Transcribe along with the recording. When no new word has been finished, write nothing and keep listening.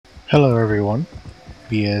Hello everyone,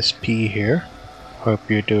 BSP here. Hope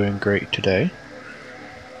you're doing great today.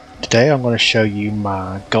 Today I'm going to show you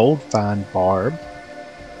my GoldFind Barb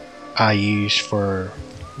I use for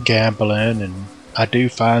gambling, and I do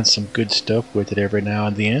find some good stuff with it every now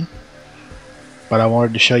and then. But I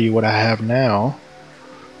wanted to show you what I have now.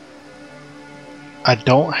 I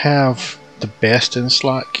don't have the best in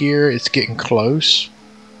slot gear, it's getting close,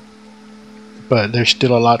 but there's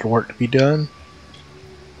still a lot of work to be done.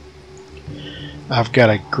 I've got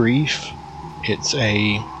a Grief. It's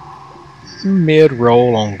a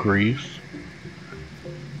mid-roll on Grief.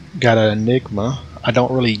 Got an Enigma. I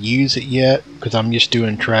don't really use it yet because I'm just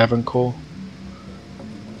doing Travancore.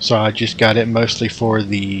 So I just got it mostly for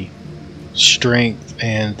the strength,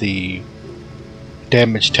 and the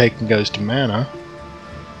damage taken goes to mana.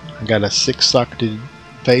 I got a 6-socketed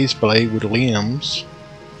phase blade with limbs.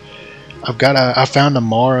 I found a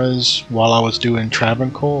Mara's while I was doing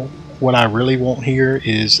Travancore. What I really want here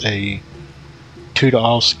is a 2 to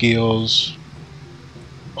all skills,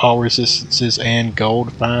 all resistances, and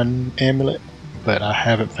GoldFind amulet, but I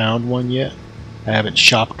haven't found one yet. I haven't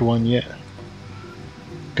shopped one yet.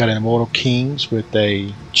 Got an Immortal Kings with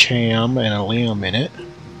a Cham and a limb in it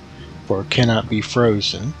for Cannot Be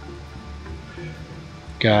Frozen.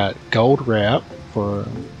 Got Gold Wrap for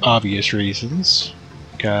obvious reasons.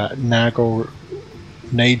 Got Nagel.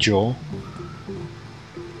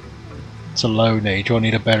 It's a low Nagel. I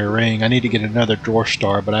need a better ring. I need to get another Dwarf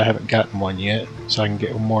Star, but I haven't gotten one yet, so I can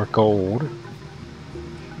get more gold.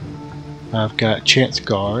 I've got Chance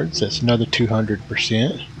Guards. That's another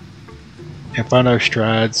 200%. Inferno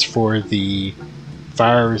Strides for the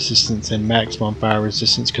fire resistance and maximum fire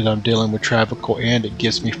resistance because I'm dealing with Travancore, and it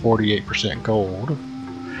gives me 48% gold.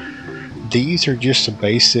 These are just some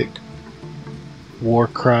basic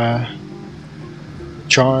Warcry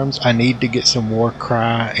charms. I need to get some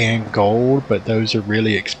Warcry and gold, but those are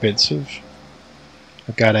really expensive.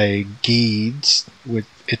 I've got a Geeds with,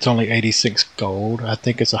 it's only 86 gold. I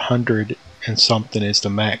think it's 100 and something is the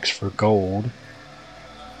max for gold.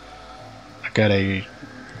 I got a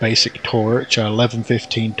basic torch, a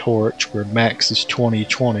 1115 torch where max is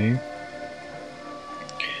 2020.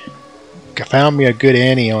 I found me a good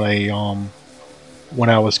Annie on a when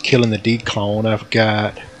I was killing the declone. I've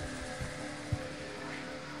got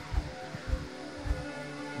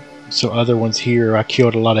other ones here. I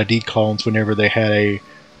killed a lot of declones whenever they had a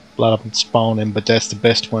lot of them spawning, but that's the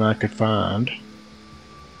best one I could find.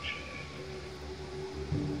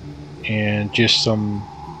 And just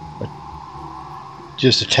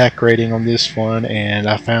attack rating on this one, and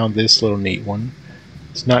I found this little neat one.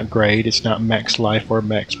 It's not great, it's not max life or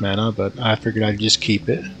max mana, but I figured I'd just keep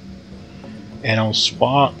it. And on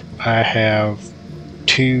swap, I have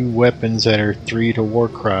 2 weapons that are 3 to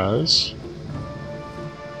Warcries.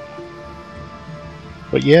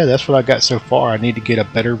 But yeah, that's what I got so far. I need to get a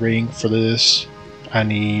better ring for this. I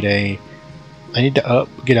want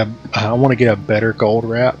to get a better gold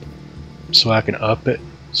wrap so I can up it,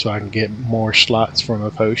 so I can get more slots for my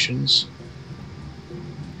potions.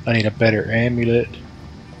 I need a better amulet.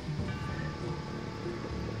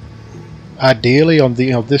 Ideally on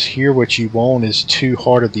this here, what you want is 2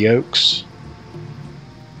 Heart of the Oaks,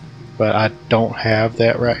 but I don't have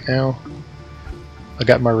that right now. I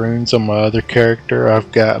got my runes on my other character.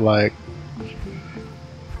 I've got like,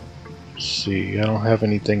 let's see, I don't have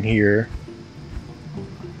anything here.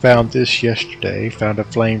 Found this yesterday. Found a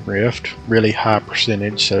Flame Rift, really high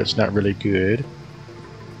percentage, so it's not really good.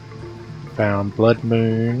 Found Blood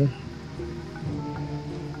Moon,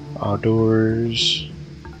 Outdoors.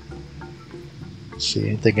 Let's see,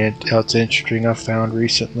 anything else interesting I found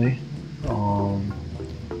recently?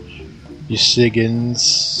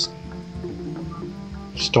 Yusigins,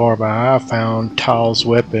 Starby. I found Tal's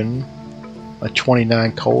Weapon, a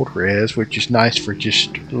 29 cold res, which is nice for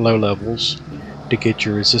just low levels to get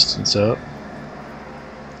your resistance up.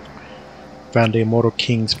 Found the Immortal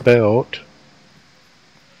King's Belt.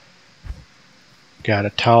 Got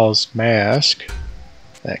a Tal's Mask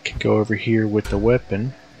that can go over here with the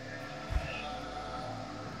weapon.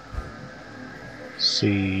 Let's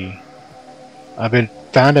see, I've been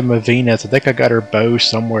finding Mavina's. I think I got her bow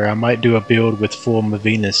somewhere. I might do a build with full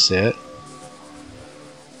Mavina set.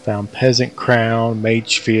 Found Peasant Crown,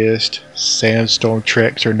 Mage Fist, Sandstorm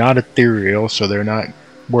Treks. Are not ethereal, so they're not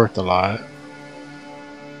worth a lot.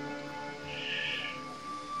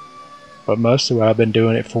 But mostly what I've been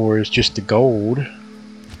doing it for is just the gold.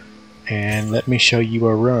 And let me show you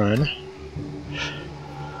a run.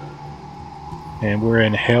 And we're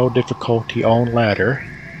in Hell difficulty on ladder.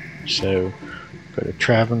 So go to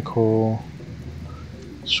Travancore,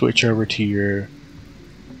 switch over to your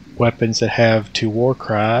weapons that have 2 war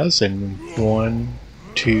cries, and 1,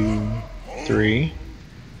 2, 3.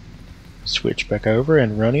 Switch back over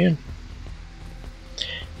and run in.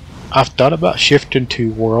 I've thought about shifting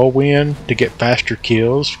to Whirlwind to get faster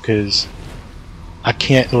kills because I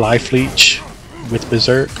can't life leech with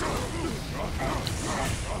Berserk.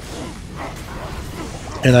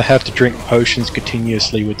 And I have to drink potions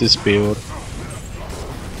continuously with this build.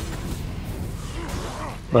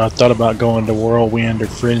 But I thought about going to Whirlwind or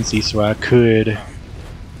Frenzy so I could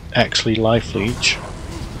actually life leech.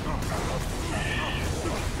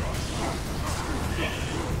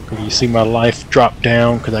 You see my life drop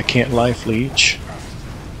down because I can't life leech.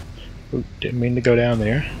 Ooh, didn't mean to go down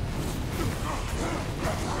there.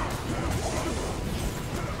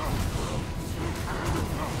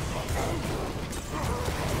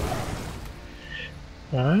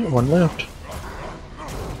 Alright, 1 left.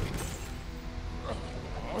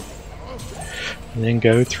 And then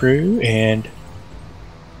go through and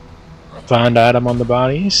find item on the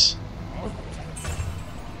bodies.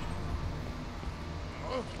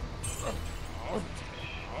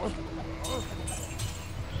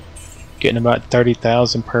 Getting about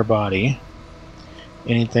 30,000 per body.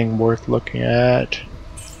 Anything worth looking at?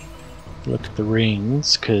 Look at the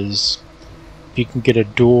rings, because if you can get a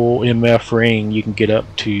dual MF ring, you can get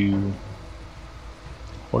up to,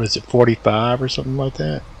 what is it, 45 or something like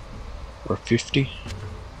that? Or 50?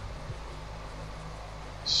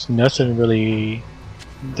 It's nothing really.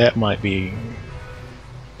 That might be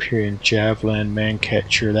Imperial Javelin,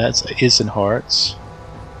 Man-Catcher. That's Isn't Hearts.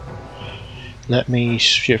 Let me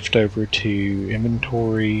shift over to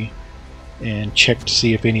inventory and check to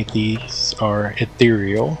see if any of these are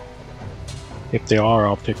ethereal. If they are,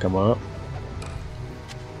 I'll pick them up,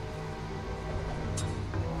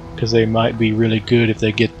 because they might be really good if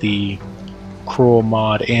they get the Cruel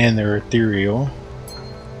mod and they're ethereal.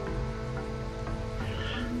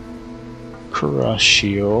 Cross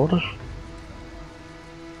Shield.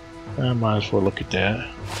 I might as well look at that.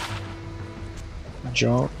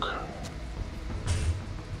 Junk.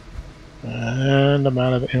 And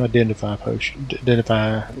amount of identify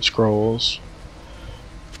scrolls.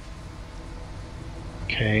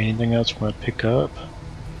 Okay, anything else I want to pick up?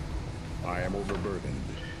 I am overburdened.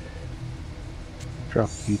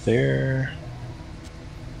 Drop you there.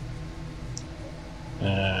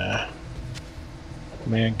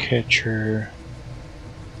 Man-Catcher.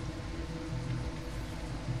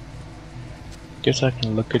 Guess I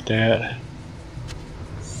can look at that.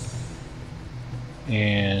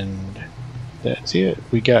 And that's it.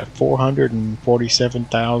 We got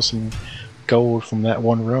 447,000 gold from that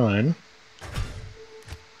one run.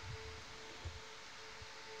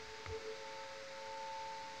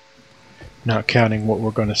 Not counting what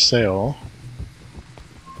we're going to sell.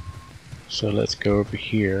 So let's go over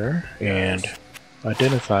here and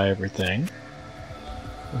identify everything.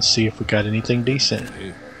 Let's see if we got anything decent.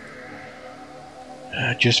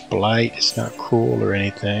 Just blight. It's not cruel or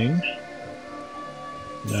anything.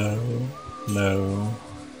 No. No.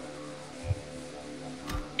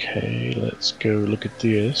 Okay, let's go look at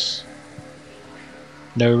this.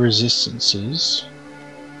 No resistances.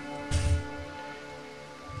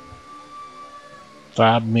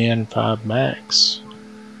 5 min, 5 max.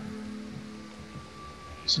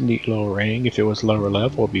 It's a neat little ring. If it was lower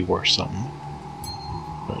level, it'd be worth something.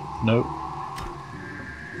 But nope.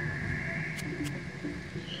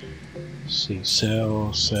 Let's see,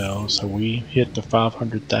 sell. So we hit the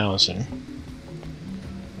 500,000.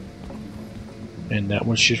 And that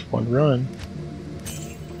was just one run.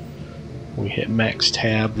 We hit max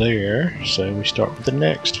tab there, so we start with the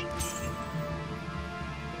next.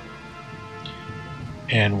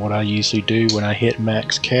 And what I usually do when I hit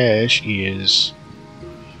max cash is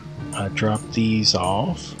I drop these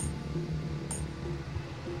off.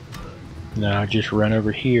 Now I just run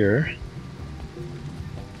over here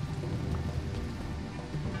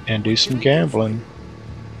and do some gambling.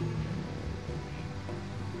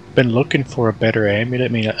 Been looking for a better amulet.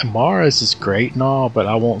 I mean, Amara's is great and all, but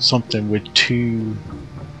I want something with two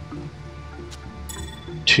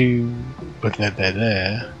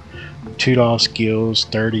 $2 skills,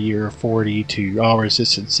 30 or 40 to all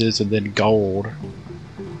resistances, and then gold.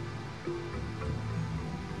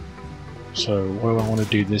 So what do I want to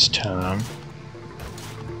do this time?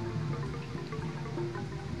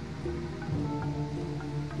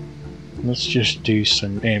 Let's just do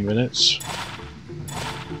some amulets.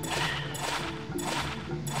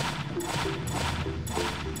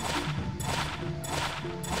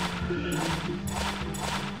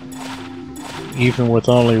 Even with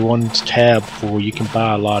only one tab full, you can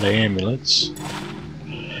buy a lot of amulets.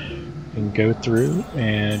 And can go through,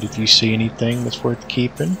 and if you see anything that's worth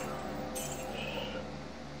keeping,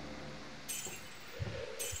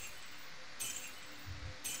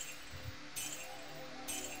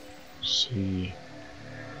 see,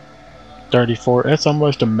 34, that's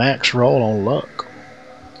almost a max roll on luck.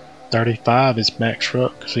 35 is max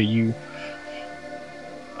luck, so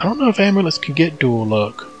I don't know if amulets can get dual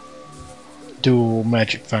luck, dual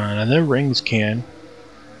magic find. I know rings can.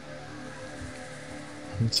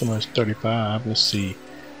 It's almost 35. Let's see.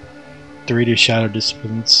 3 to shadow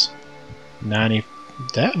disciplines. 90.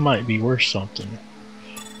 That might be worth something.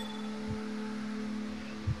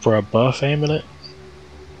 For a buff amulet,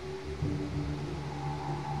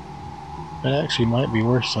 that actually might be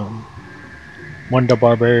worth something. 1 to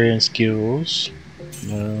barbarian skills.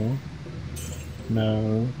 No.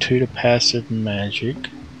 No. 2 to passive magic.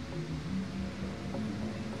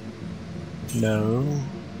 No.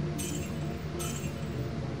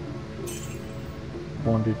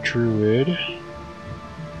 1 to druid.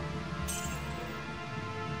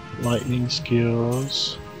 Lightning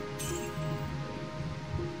skills.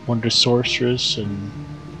 1 to sorceress and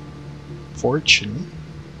fortune.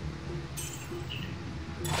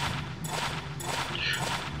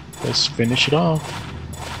 Let's finish it off.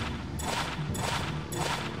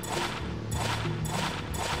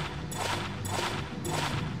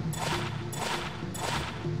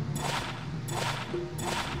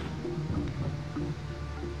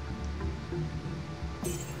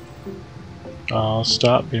 I'll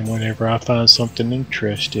stop in whenever I find something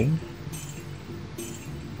interesting.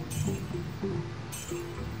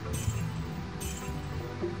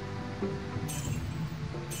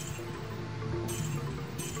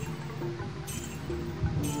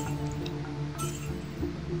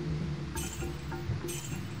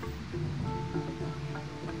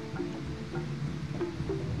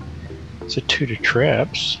 It's a 2 to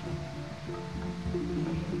traps.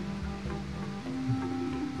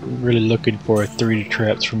 I'm really looking for a 3 to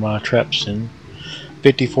traps for my traps in.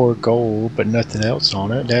 54 gold, but nothing else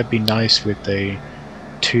on it. That'd be nice with a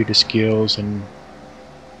 2 to skills and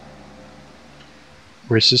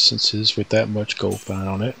resistances with that much GoldFind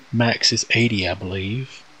on it. Max is 80, I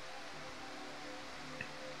believe.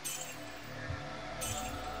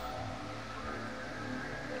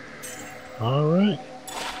 Alright.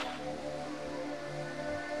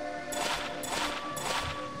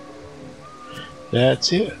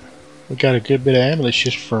 That's it. We got a good bit of amulets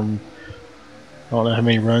just from, I don't know how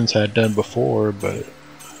many runs I'd done before, but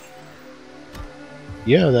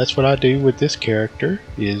yeah, that's what I do with this character.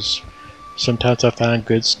 Is sometimes I find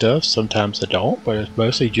good stuff, sometimes I don't, but it's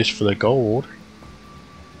mostly just for the gold.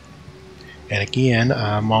 And again,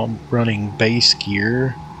 I'm running base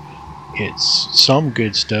gear. It's some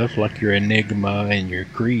good stuff like your Enigma and your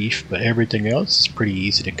Grief, but everything else is pretty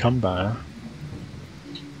easy to come by.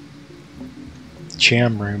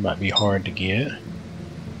 Chamru might be hard to get.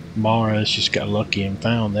 Mara's just got lucky and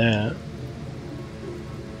found that.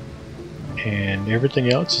 And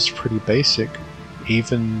everything else is pretty basic.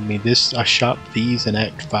 Even, I mean, I shopped these in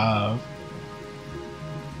Act 5.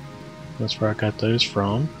 That's where I got those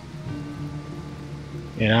from.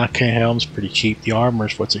 And IK helm's pretty cheap. The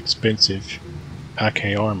armor's what's expensive.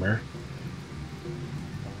 IK armor.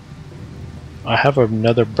 I have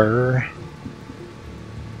another burr,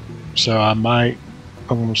 so I'm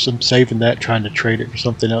saving that, trying to trade it for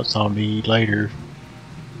something else I'll need later.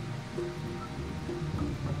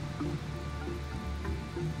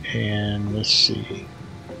 And let's see.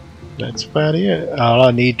 That's about it. All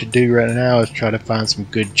I need to do right now is try to find some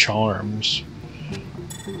good charms.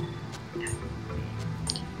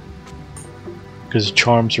 Because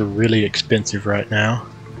charms are really expensive right now.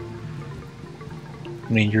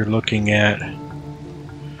 I mean, you're looking at,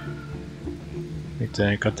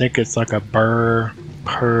 I think it's like a burr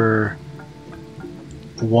per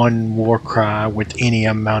 1 war cry with any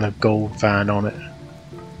amount of GoldFind on it.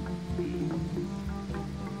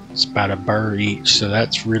 It's about a burr each, so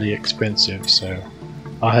that's really expensive. So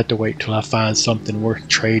I'll have to wait till I find something worth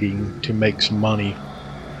trading to make some money,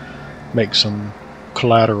 make some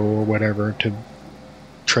collateral or whatever to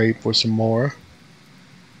trade for some more.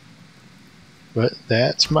 But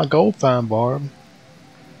that's my GoldFind, Barb.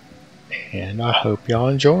 And I hope y'all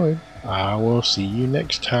enjoyed. I will see you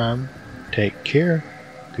next time. Take care.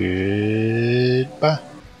 Goodbye.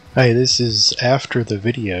 Hey, this is after the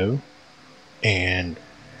video, and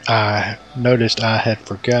I noticed I had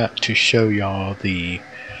forgot to show y'all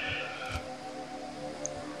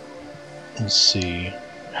let's see,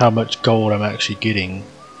 how much gold I'm actually getting.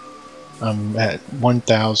 I'm at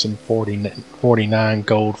 1,049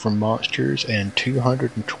 gold from monsters and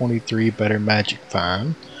 223 better magic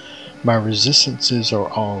find. My resistances are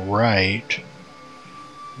alright.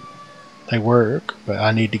 They work, but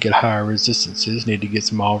I need to get higher resistances. Need to get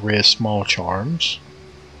some all red small charms.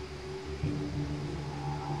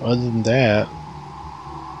 Other than that,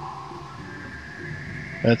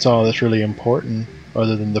 that's all that's really important,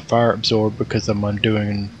 other than the fire absorb, because I'm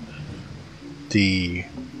undoing the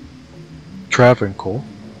Travancore.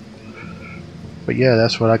 But yeah,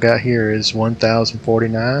 that's what I got here is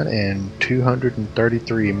 1049 and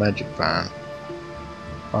 233 magic find.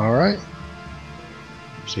 Alright,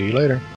 see you later.